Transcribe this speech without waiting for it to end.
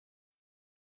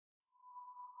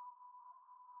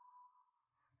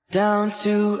Down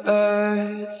to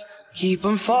earth, keep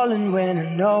on falling when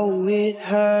I know it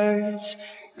hurts.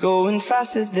 Going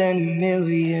faster than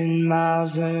 1,000,000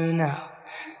 miles an hour,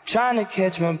 trying to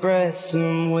catch my breath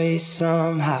some way,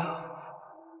 somehow.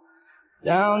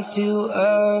 Down to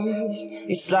earth,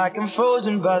 it's like I'm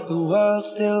frozen but the world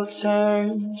still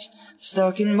turns.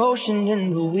 Stuck in motion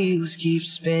and the wheels keep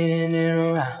spinning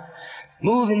around,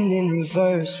 moving in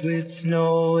reverse with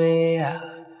no way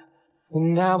out.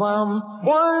 And now I'm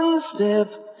one step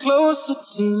closer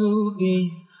to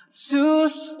being 2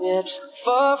 steps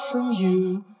far from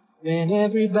you. When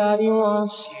everybody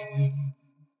wants you,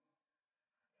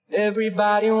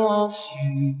 everybody wants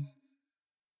you.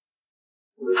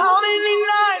 How many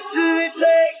nights did it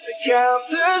take to count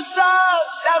the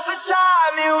stars? That's the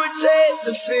time it would take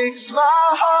to fix my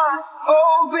heart.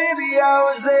 Oh baby, I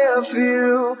was there for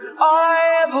you. All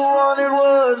I ever wanted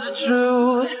was the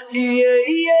truth. Yeah,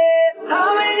 yeah. How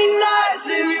many nights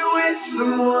have you wished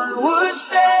someone would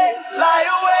stay? Lie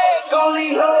awake, only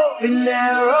hoping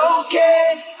they're okay.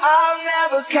 I've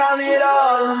never counted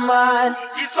all of mine.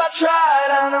 If I tried,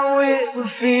 I know it would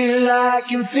feel like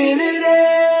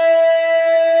infinity.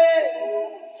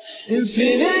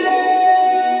 Infinity,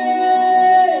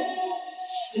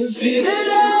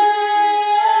 infinity,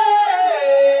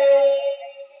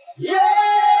 yeah,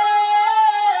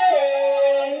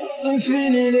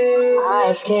 infinity.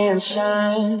 Eyes can't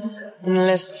shine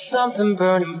unless there's something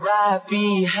burning right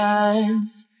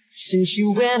behind. Since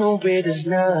you went away, there's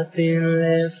nothing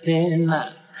left in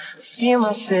mine. I feel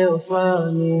myself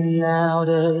running out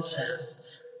of time.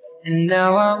 And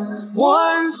now I'm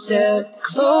one step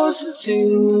closer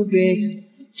to being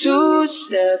 2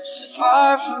 steps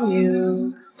far from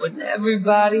you. When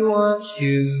everybody wants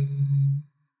you,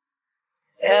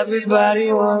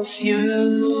 everybody wants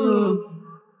you.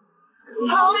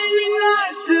 How many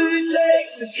nights did it take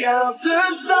to count the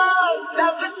stars?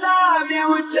 That's the time it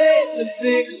would take to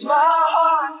fix my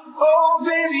heart. Oh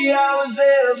baby, I was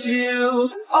there for you.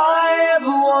 All I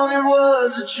ever wanted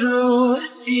was the truth.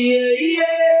 Yeah,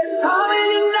 yeah. How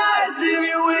many nights have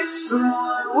you wished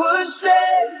someone would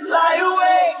stay? Lie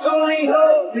awake, only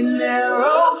hoping they're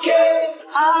okay.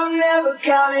 I've never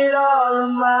counted all of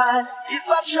mine. If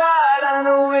I tried, I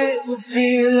know it would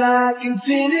feel like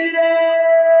infinity.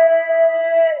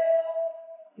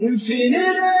 Infinity,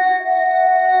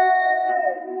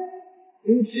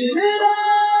 infinity,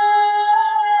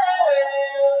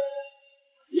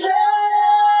 yeah,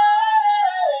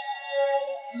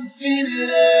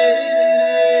 infinity,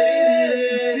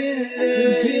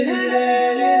 infinity,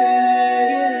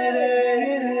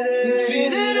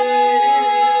 infinity.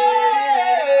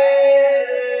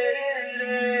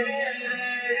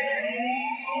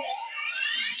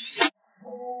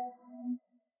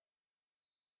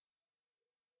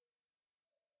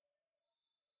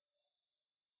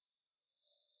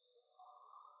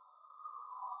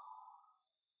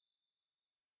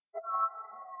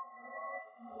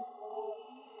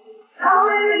 How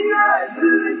many nights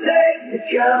did it take to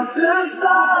count the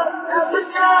stars? That's the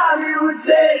time it would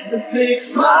take to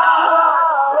fix my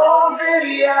heart. Oh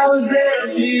baby, I was there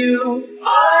for you. All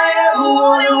I ever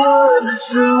wanted was the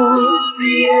truth.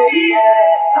 Yeah, yeah.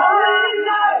 How many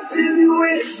nights have you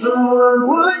wished someone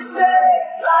would stay?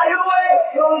 Lie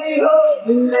awake, only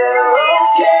hoping they're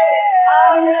okay.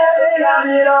 I never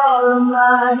counted all of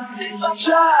mine. If I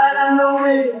tried, I know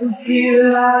it would feel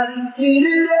like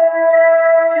infinity.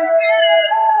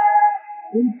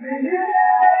 Infinity,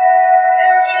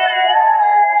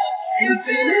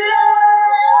 infinity,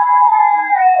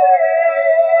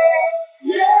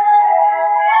 yeah,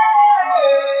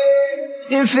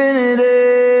 infinity.